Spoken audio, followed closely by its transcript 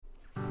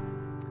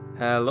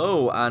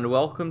Hello and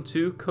welcome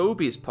to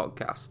Kobe's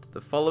podcast.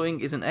 The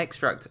following is an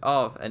extract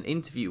of an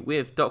interview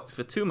with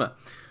Dr. Futuyma.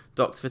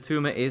 Dr.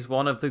 Futuyma is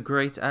one of the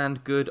great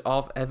and good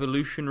of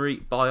evolutionary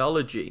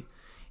biology.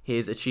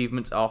 His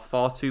achievements are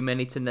far too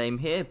many to name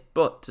here,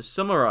 but to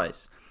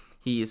summarise,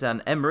 he is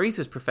an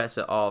emeritus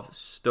professor of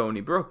Stony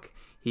Brook.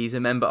 He's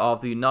a member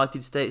of the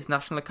United States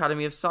National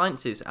Academy of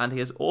Sciences, and he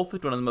has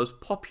authored one of the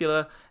most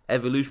popular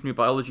evolutionary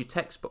biology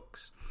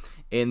textbooks.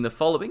 In the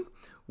following,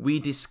 we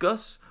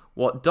discuss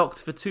what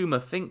Dr.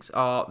 Futuyma thinks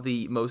are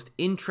the most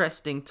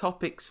interesting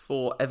topics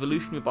for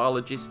evolutionary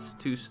biologists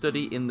to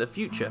study in the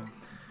future.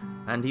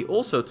 And he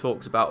also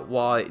talks about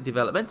why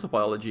developmental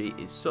biology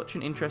is such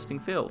an interesting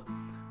field.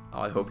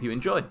 I hope you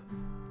enjoy.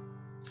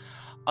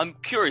 I'm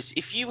curious,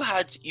 if you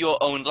had your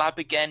own lab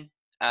again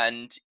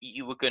and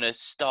you were going to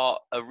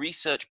start a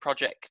research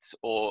project,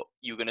 or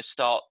you were going to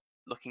start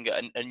looking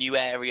at a new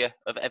area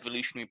of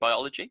evolutionary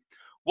biology,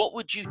 what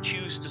would you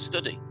choose to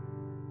study?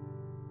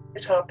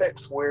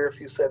 Topics where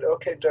if you said,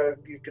 okay, Doug,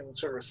 you can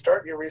sort of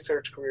start your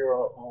research career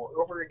all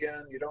over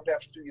again. You don't have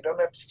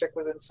to stick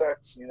with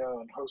insects,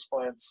 and host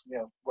plants.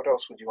 What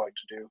else would you like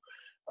to do?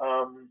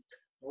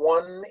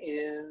 One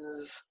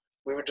is,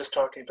 we were just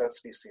talking about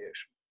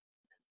speciation.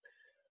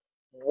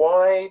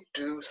 Why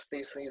do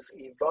species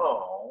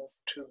evolve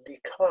to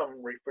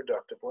become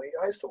reproductively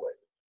isolated?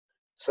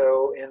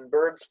 So in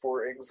birds,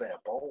 for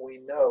example, we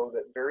know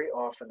that very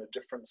often a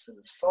difference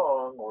in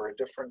song or a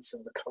difference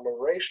in the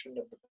coloration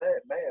of the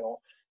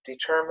male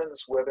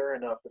determines whether or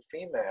not the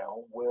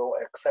female will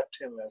accept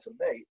him as a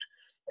mate.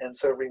 And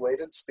so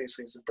related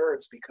species of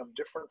birds become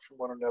different from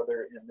one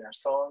another in their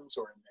songs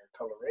or in their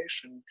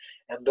coloration.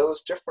 And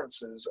those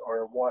differences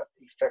are what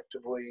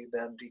effectively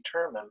then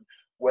determine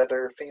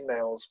whether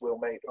females will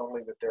mate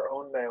only with their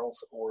own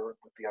males or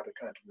with the other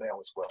kind of male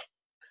as well.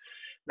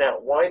 Now,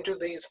 why do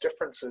these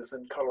differences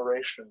in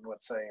coloration,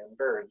 let's say in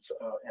birds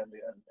and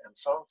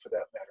song for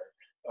that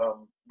matter,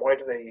 why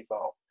do they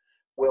evolve?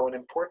 Well, an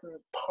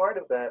important part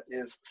of that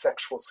is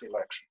sexual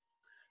selection.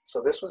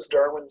 So this was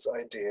Darwin's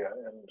idea,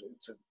 and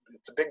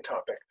it's a big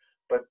topic,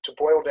 but to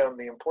boil down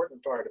the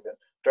important part of it,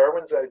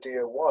 Darwin's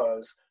idea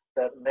was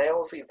that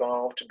males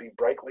evolved to be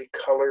brightly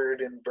colored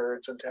in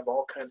birds and to have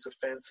all kinds of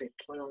fancy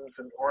plumes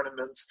and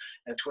ornaments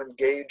and to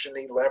engage in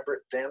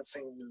elaborate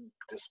dancing and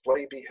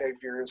display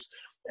behaviors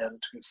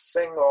and to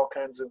sing all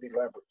kinds of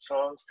elaborate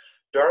songs.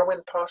 Darwin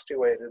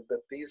postulated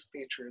that these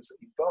features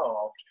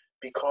evolved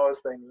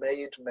because they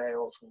made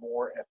males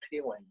more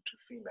appealing to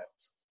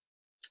females.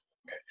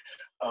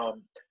 Okay.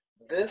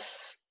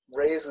 This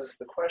raises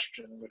the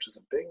question, which is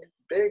a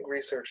big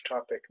research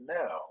topic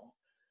now.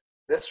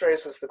 This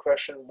raises the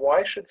question,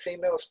 why should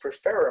females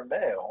prefer a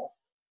male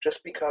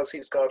just because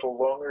he's got a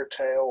longer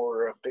tail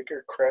or a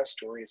bigger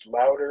crest or he's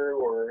louder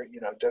or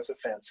does a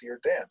fancier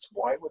dance?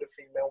 Why would a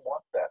female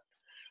want that?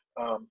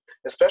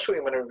 Especially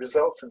when it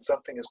results in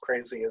something as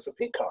crazy as a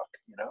peacock,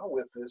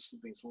 with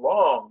these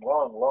long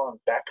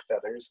back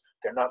feathers.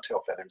 They're not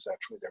tail feathers,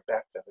 actually, they're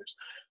back feathers.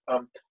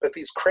 But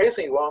these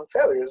crazy long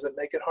feathers that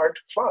make it hard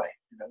to fly.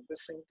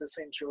 This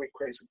seems really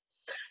crazy.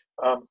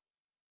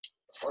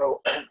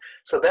 So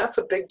that's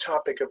a big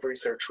topic of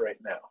research right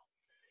now.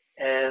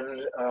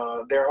 And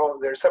there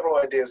are several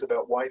ideas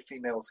about why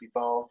females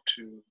evolved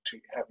to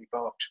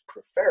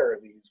prefer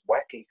these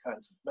wacky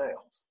kinds of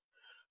males.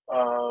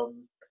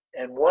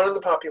 And one of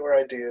the popular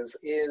ideas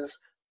is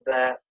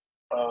that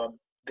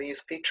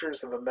these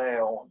features of a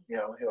male,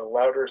 a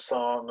louder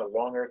song, a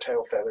longer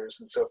tail feathers,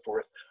 and so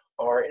forth,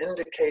 are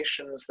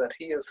indications that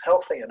he is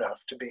healthy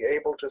enough to be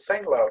able to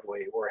sing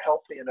loudly, or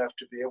healthy enough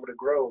to be able to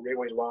grow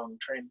really long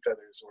train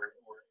feathers, or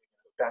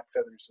back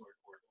feathers,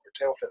 or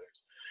tail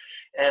feathers.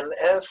 And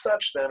as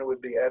such, then, it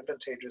would be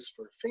advantageous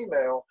for a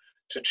female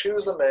to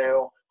choose a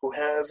male who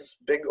has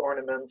big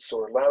ornaments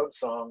or loud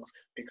songs,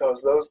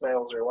 because those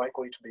males are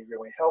likely to be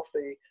really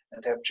healthy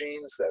and have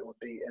genes that would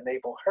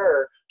enable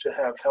her to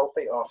have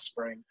healthy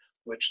offspring,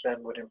 which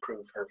then would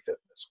improve her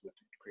fitness, would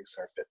increase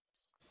her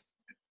fitness.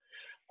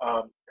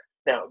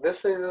 Now,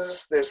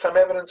 there's some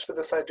evidence for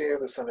this idea.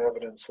 There's some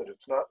evidence that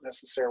it's not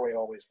necessarily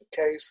always the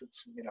case.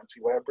 It's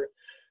elaborate.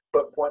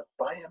 But what,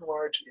 by and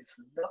large, is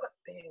not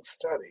being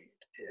studied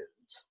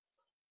is,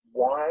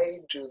 why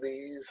do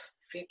these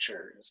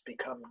features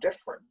become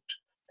different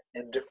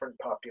in different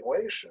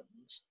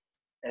populations?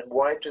 And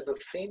why do the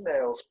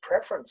females'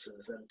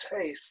 preferences and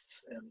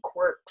tastes and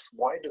quirks,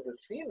 why do the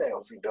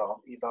females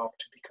evolve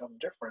to become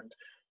different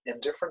in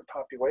different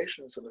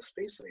populations of a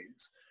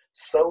species,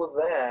 so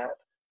that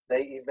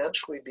they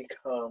eventually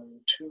become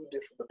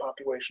the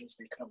populations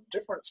become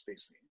different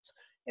species,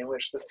 in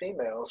which the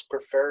females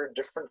prefer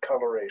different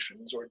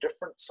colorations or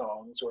different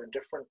songs or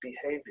different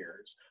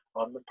behaviors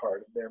on the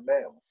part of their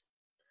males.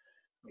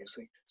 You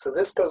see, so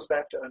this goes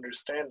back to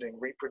understanding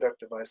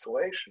reproductive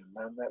isolation,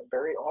 and that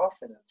very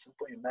often it's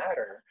simply a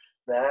matter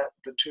that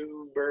the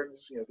two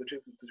birds, the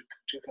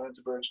two kinds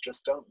of birds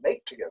just don't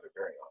mate together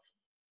very often.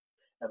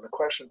 And the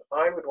question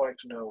I would like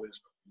to know is,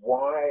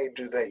 why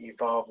do they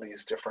evolve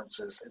these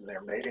differences in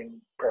their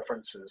mating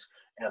preferences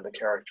and the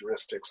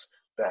characteristics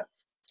that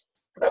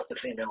that the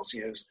females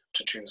use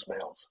to choose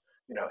males.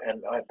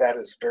 And that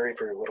is very,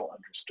 very little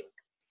understood.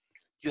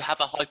 You have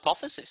a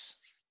hypothesis.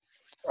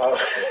 Uh,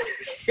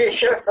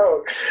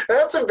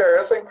 that's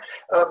embarrassing.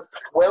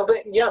 Well, to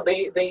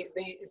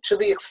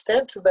the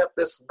extent that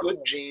this good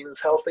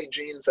genes, healthy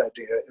genes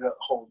idea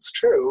holds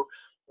true,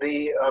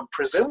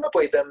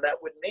 presumably then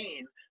that would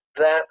mean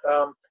that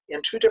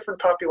in two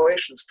different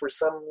populations, for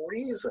some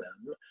reason,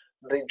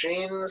 the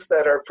genes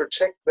that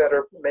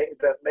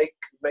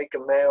make a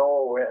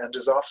male and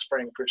his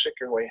offspring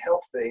particularly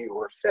healthy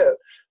or fit,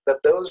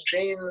 that those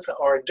genes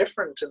are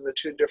different in the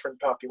two different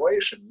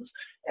populations,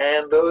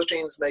 and those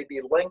genes may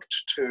be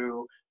linked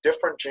to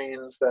different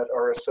genes that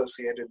are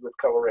associated with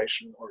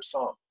coloration or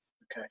song.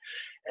 Okay,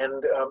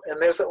 and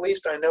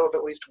I know of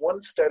at least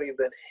one study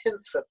that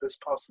hints at this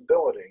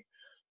possibility.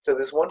 So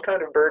there's one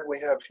kind of bird we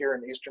have here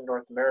in eastern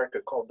North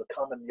America called the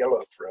common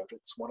yellowthroat.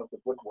 It's one of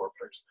the wood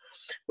warblers,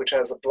 which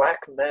has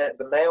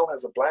the male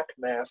has a black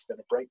mask and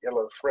a bright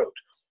yellow throat.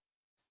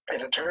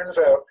 And it turns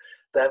out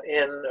that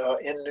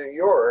in New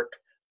York,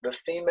 the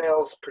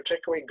females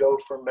particularly go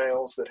for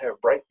males that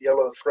have bright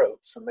yellow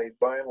throats, and they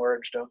by and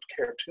large don't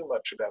care too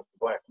much about the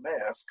black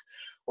mask.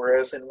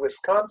 Whereas in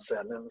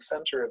Wisconsin, in the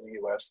center of the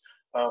U.S.,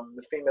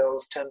 the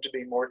females tend to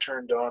be more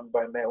turned on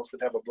by males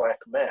that have a black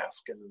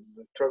mask, and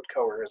the throat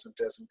color isn't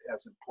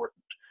as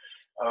important.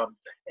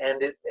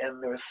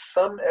 And there's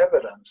some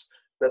evidence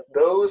that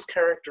those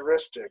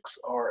characteristics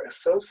are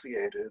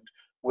associated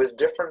with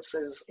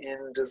differences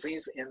in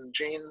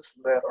genes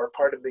that are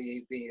part of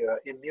the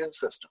immune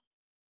system.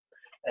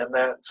 And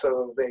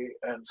so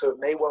it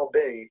may well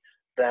be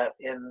that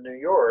in New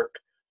York,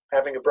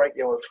 having a bright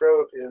yellow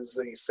throat is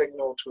a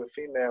signal to a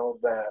female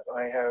that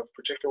I have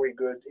particularly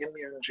good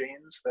immune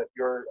genes that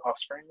your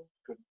offspring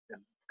could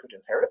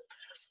inherit.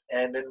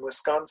 And in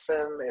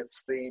Wisconsin,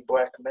 it's the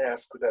black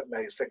mask that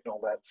may signal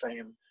that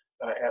same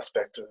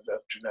aspect of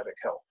genetic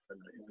health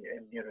and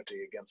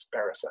immunity against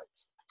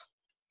parasites.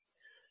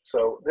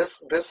 So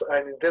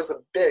there's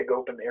a big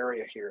open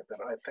area here that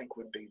I think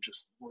would be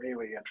just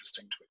really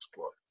interesting to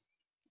explore.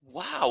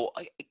 Wow,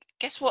 I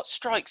guess what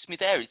strikes me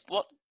there is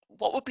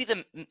what would be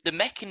the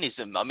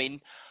mechanism? I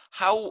mean,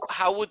 how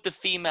would the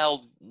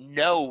female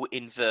know,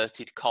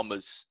 inverted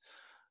commas,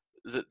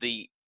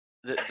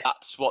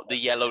 that's what the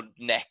yellow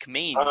neck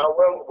means?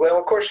 Well,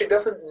 of course she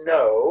doesn't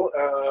know,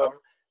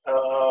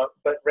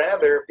 but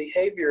rather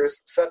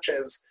behaviors such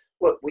as,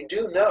 look, we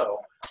do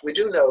know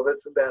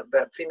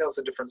that females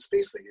of different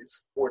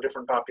species or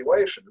different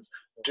populations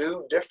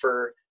do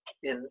differ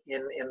in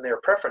their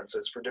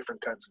preferences for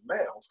different kinds of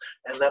males,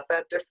 and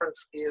that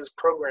difference is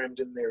programmed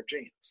in their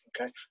genes.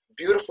 Okay,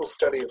 beautiful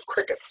study of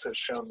crickets has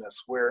shown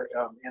this, where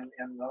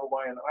in the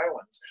Hawaiian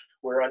Islands,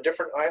 where on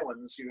different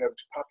islands you have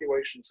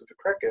populations of a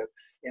cricket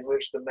in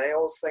which the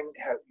males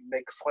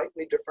make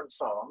slightly different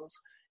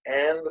songs,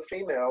 and the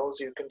females,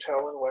 you can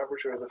tell in the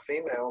laboratory, the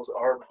females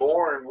are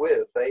born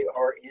with, they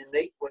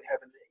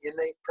have an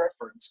innate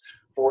preference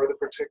for the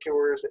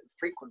particular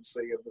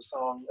frequency of the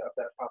song of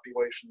that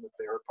population that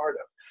they are part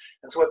of.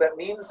 And so what that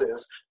means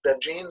is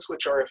that genes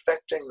which are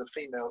affecting the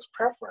female's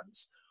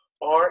preference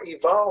are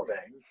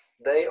evolving.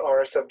 They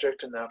are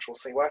subject to natural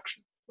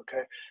selection.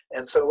 Okay,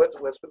 and so let's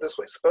put it this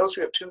way: suppose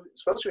you have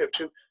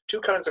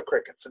two kinds of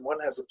crickets, and one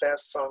has a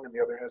fast song and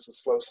the other has a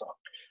slow song,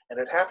 and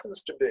it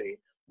happens to be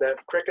that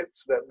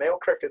male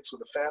crickets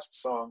with a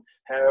fast song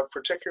have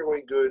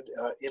particularly good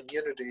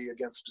immunity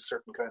against a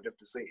certain kind of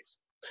disease.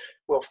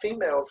 Well,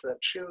 females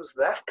that choose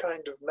that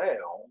kind of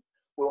male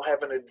will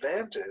have an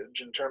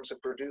advantage in terms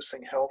of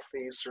producing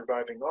healthy,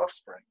 surviving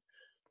offspring.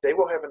 They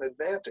will have an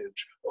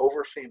advantage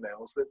over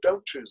females that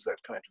don't choose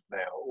that kind of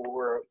male,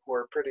 or who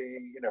are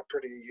pretty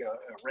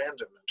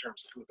random in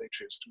terms of who they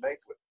choose to mate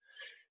with.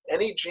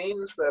 Any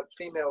genes that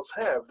females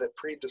have that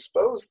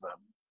predispose them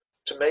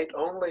to mate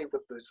only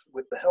with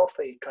the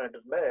healthy kind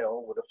of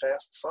male with a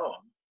fast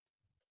song,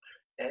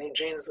 any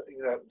genes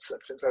that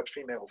such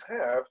females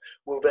have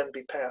will then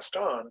be passed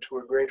on to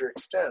a greater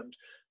extent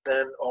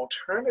than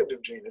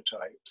alternative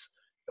genotypes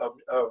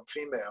of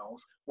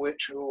females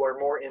who are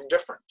more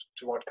indifferent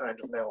to what kind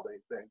of male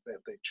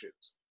they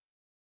choose.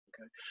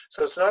 Okay,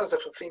 so it's not as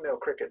if a female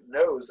cricket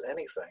knows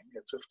anything.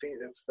 It's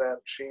that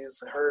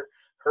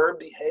her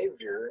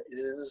behavior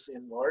is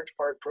in large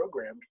part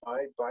programmed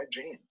by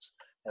genes,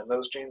 and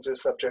those genes are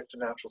subject to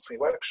natural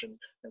selection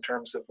in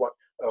terms of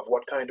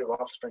what kind of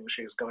offspring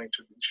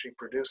she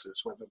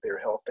produces, whether they're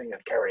healthy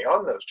and carry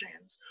on those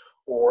genes,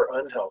 or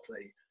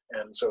unhealthy,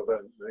 and so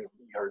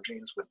her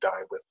genes would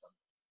die with them.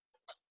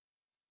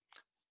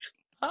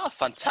 Ah,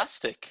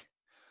 fantastic.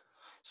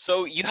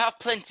 So you have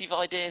plenty of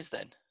ideas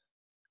then?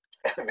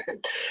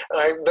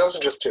 Those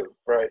are just two,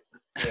 right?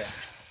 Yeah.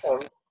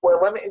 Well,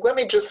 let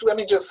me just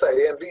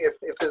say, and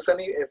if there's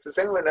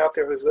anyone out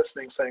there who's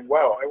listening saying,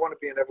 "Wow, I want to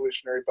be an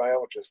evolutionary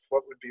biologist.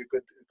 What would be a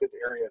good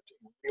area,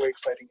 really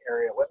exciting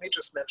area?" Let me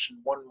just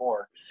mention one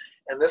more,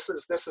 and this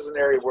is an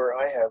area where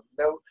I have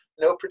no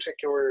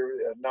particular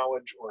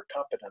knowledge or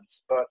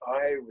competence, but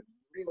I would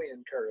really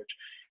encourage.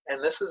 And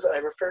I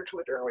referred to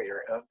it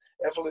earlier,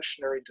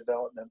 evolutionary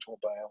developmental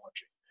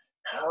biology.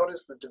 how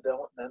does the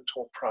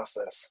developmental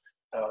process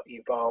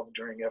evolve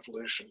during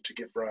evolution to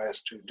give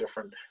rise to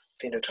different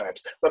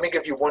phenotypes? Let me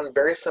give you one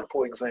very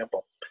simple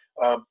example.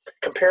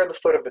 Compare the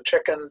foot of a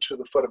chicken to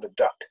the foot of a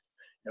duck.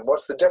 And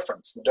what's the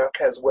difference? The duck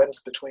has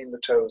webs between the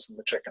toes and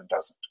the chicken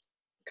doesn't.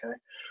 Okay.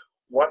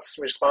 What's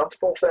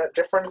responsible for that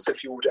difference?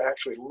 If you were to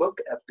actually look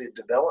at the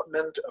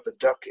development of a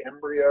duck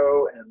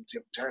embryo and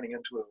turning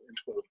into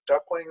a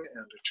duckling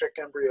and a chick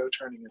embryo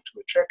turning into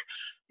a chick,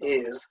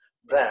 is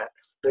that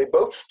they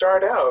both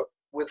start out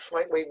with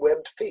slightly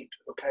webbed feet.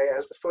 Okay,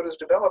 as the foot is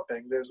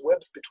developing, there's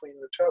webs between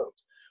the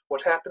toes.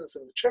 What happens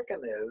in the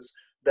chicken is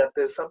that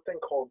there's something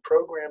called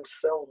programmed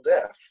cell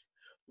death,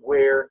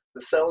 where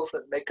the cells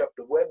that make up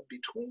the web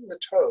between the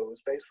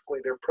toes, basically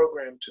they're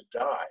programmed to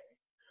die,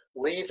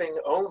 leaving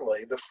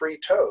only the free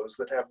toes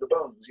that have the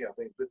bones,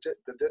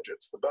 the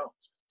digits, the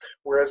bones.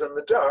 Whereas in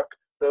the duck,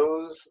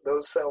 those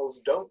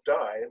cells don't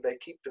die, they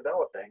keep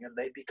developing, and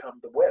they become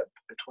the web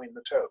between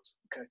the toes.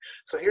 Okay,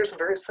 so here's a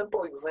very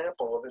simple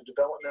example of a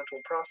developmental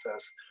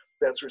process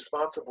that's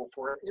responsible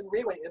for a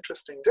really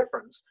interesting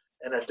difference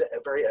and a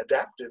very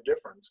adaptive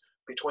difference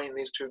between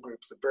these two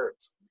groups of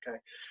birds. Okay,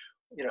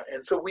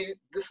 and so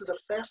this is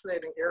a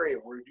fascinating area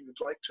where you'd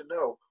like to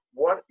know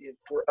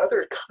for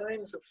other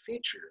kinds of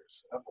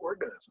features of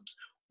organisms,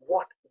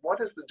 what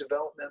is the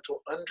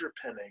developmental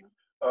underpinning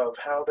of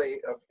how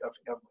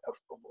of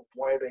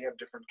why they have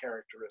different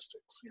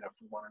characteristics,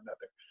 from one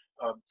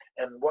another,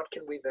 and what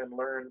can we then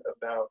learn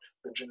about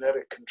the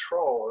genetic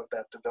control of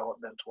that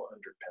developmental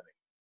underpinning,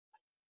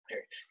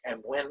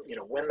 and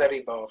when that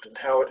evolved and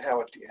how it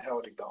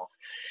evolved.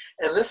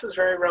 And this is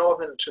very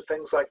relevant to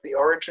things like the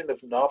origin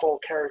of novel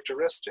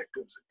characteristics,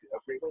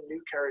 of really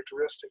new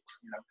characteristics.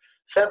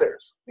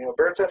 Feathers.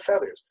 Birds have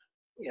feathers.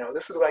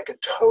 This is like a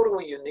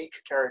totally unique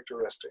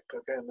characteristic.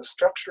 Okay, and the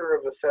structure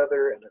of a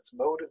feather and its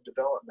mode of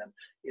development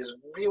is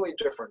really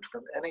different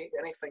from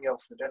anything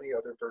else that any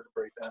other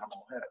vertebrate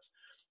animal has.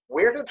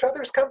 Where did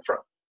feathers come from?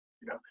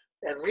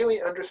 And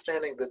really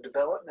understanding the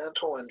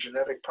developmental and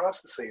genetic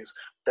processes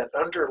that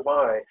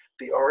underlie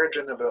the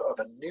origin of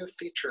a new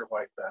feature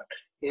like that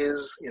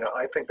is,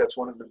 I think that's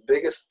one of the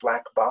biggest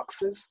black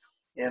boxes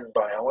in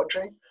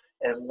biology,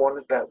 and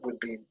one that would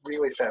be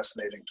really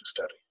fascinating to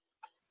study.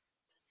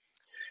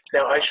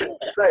 Now, I should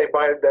say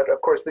by that,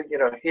 of course, that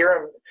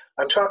here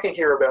I'm talking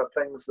here about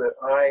things that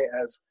I,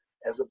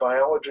 as a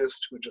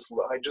biologist who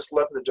I just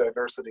love the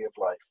diversity of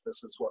life.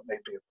 This is what made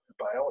me a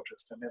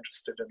biologist. I'm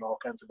interested in all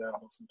kinds of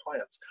animals and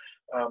plants.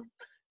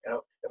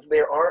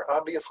 There are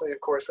obviously, of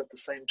course, at the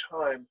same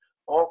time,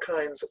 all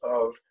kinds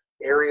of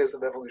areas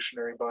of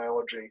evolutionary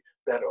biology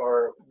that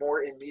are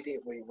more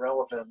immediately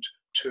relevant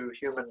to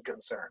human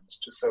concerns,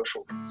 to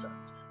social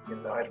concerns.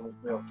 I don't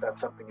know if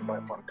that's something you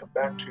might want to come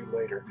back to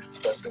later,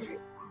 but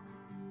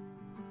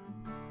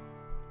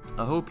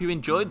I hope you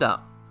enjoyed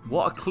that.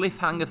 What a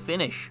cliffhanger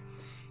finish.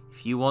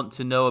 If you want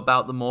to know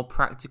about the more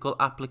practical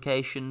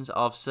applications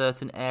of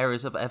certain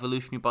areas of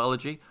evolutionary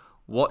biology,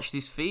 watch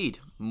this feed.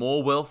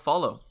 More will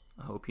follow.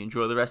 I hope you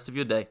enjoy the rest of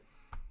your day.